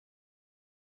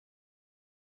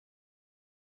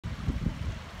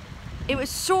It was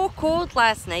so cold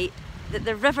last night that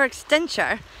the River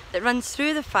Stincher that runs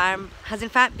through the farm has in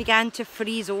fact begun to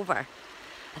freeze over.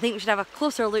 I think we should have a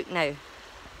closer look now.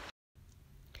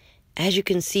 As you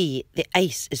can see, the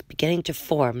ice is beginning to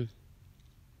form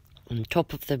on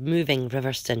top of the moving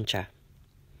River Stincher.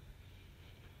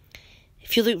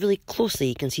 If you look really closely,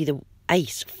 you can see the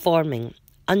ice forming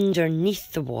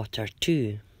underneath the water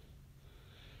too.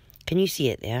 Can you see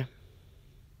it there?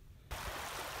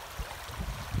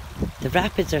 The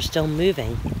rapids are still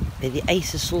moving, but the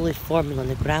ice is slowly forming on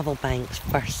the gravel banks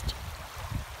first,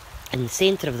 in the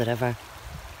centre of the river.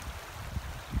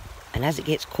 And as it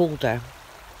gets colder,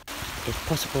 it's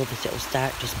possible that it will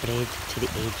start to spread to the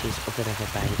edges of the river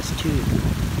banks too.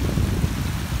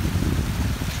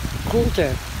 The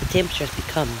colder the temperatures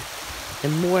become, the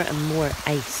more and more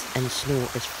ice and snow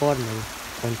is forming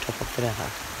on top of the river.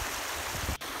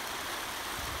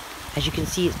 As you can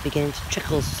see, it's beginning to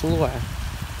trickle slower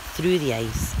through the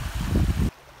ice.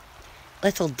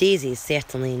 Little Daisy is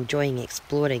certainly enjoying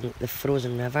exploring the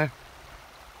frozen river.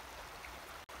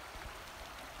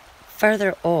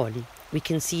 Further on, we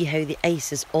can see how the ice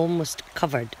has almost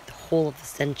covered the whole of the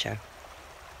Stincher.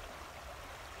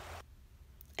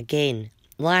 Again,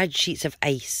 large sheets of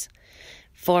ice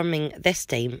forming this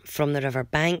time from the river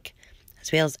bank,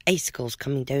 as well as icicles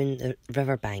coming down the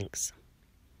river banks.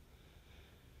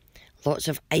 Lots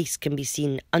of ice can be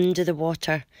seen under the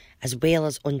water as well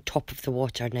as on top of the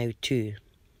water now too.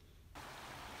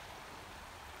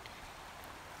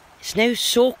 It's now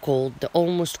so cold that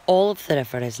almost all of the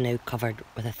river is now covered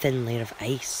with a thin layer of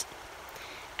ice.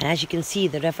 And as you can see,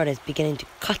 the river is beginning to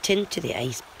cut into the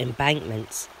ice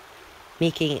embankments,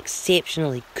 making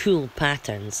exceptionally cool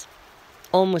patterns,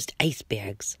 almost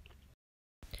icebergs.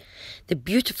 The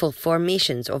beautiful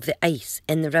formations of the ice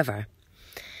in the river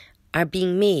are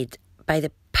being made by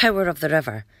the power of the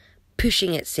river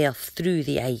pushing itself through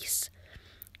the ice,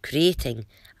 creating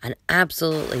an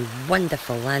absolutely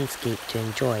wonderful landscape to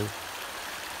enjoy.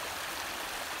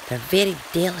 They're very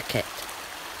delicate.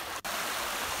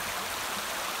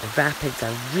 The rapids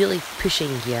are really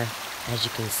pushing here, as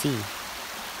you can see,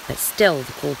 but still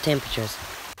the cold temperatures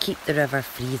keep the river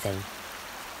freezing.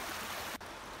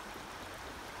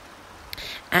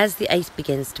 As the ice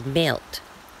begins to melt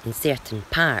in certain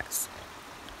parts,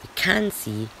 we can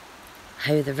see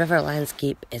how the river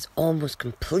landscape is almost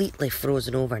completely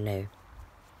frozen over now.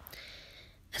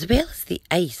 As well as the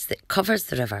ice that covers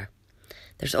the river,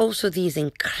 there's also these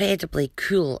incredibly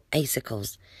cool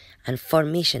icicles and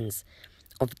formations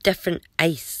of different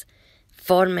ice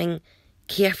forming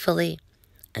carefully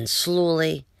and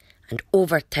slowly and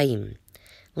over time,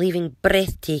 leaving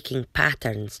breathtaking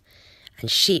patterns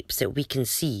and shapes that we can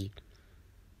see.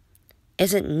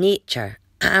 Isn't nature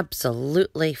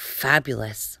absolutely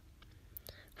fabulous?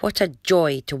 What a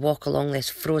joy to walk along this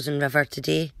frozen river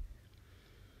today.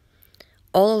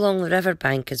 All along the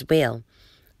riverbank as well,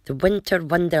 the winter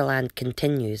wonderland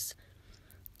continues,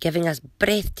 giving us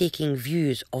breathtaking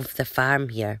views of the farm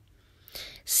here.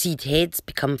 Seed heads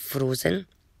become frozen,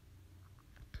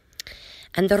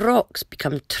 and the rocks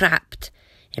become trapped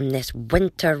in this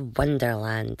winter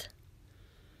wonderland.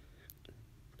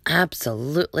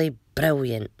 Absolutely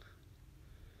brilliant.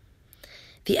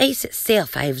 The ice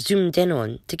itself I have zoomed in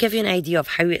on to give you an idea of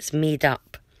how it's made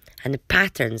up and the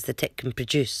patterns that it can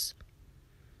produce.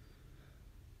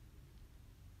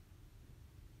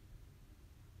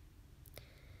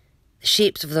 The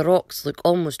shapes of the rocks look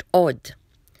almost odd,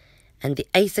 and the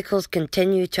icicles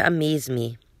continue to amaze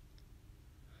me.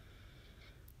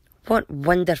 What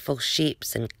wonderful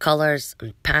shapes and colours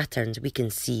and patterns we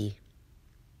can see.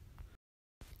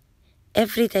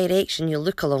 Every direction you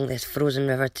look along this frozen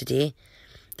river today,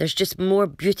 there's just more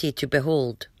beauty to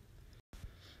behold.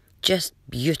 Just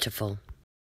beautiful.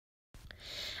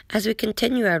 As we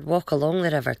continue our walk along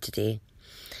the river today,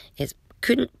 it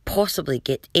couldn't possibly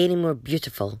get any more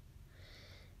beautiful.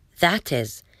 That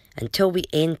is, until we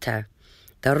enter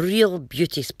the real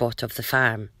beauty spot of the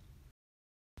farm.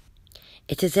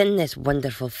 It is in this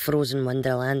wonderful frozen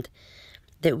wonderland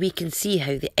that we can see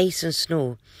how the ice and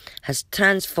snow has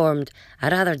transformed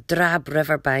a rather drab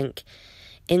riverbank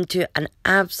into an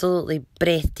absolutely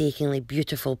breathtakingly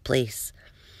beautiful place,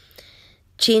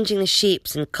 changing the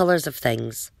shapes and colours of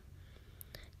things,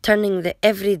 turning the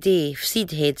everyday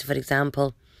seed heads, for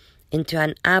example, into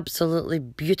an absolutely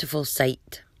beautiful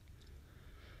sight.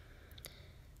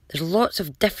 There's lots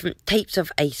of different types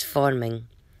of ice forming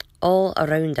all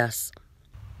around us.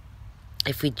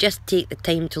 If we just take the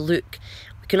time to look,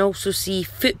 we can also see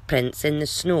footprints in the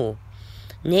snow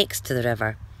next to the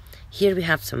river. Here we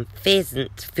have some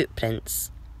pheasant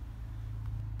footprints.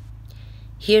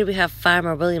 Here we have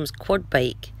Farmer William's quad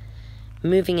bike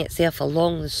moving itself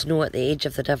along the snow at the edge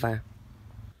of the river.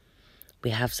 We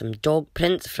have some dog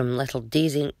prints from Little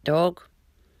Daisy Dog.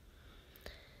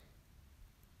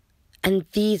 And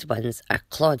these ones are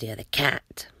Claudia the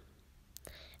cat.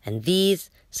 And these,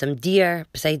 some deer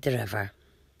beside the river.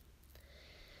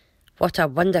 What a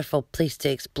wonderful place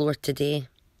to explore today.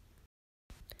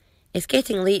 It's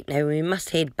getting late now and we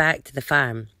must head back to the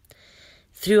farm.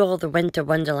 Through all the winter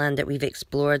wonderland that we've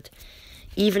explored,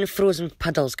 even frozen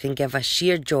puddles can give us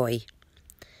sheer joy.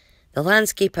 The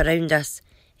landscape around us,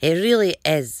 it really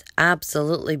is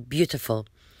absolutely beautiful.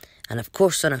 And of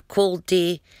course on a cold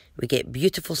day, we get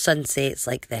beautiful sunsets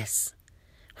like this.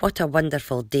 What a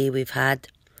wonderful day we've had.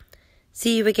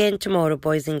 See you again tomorrow,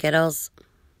 boys and girls.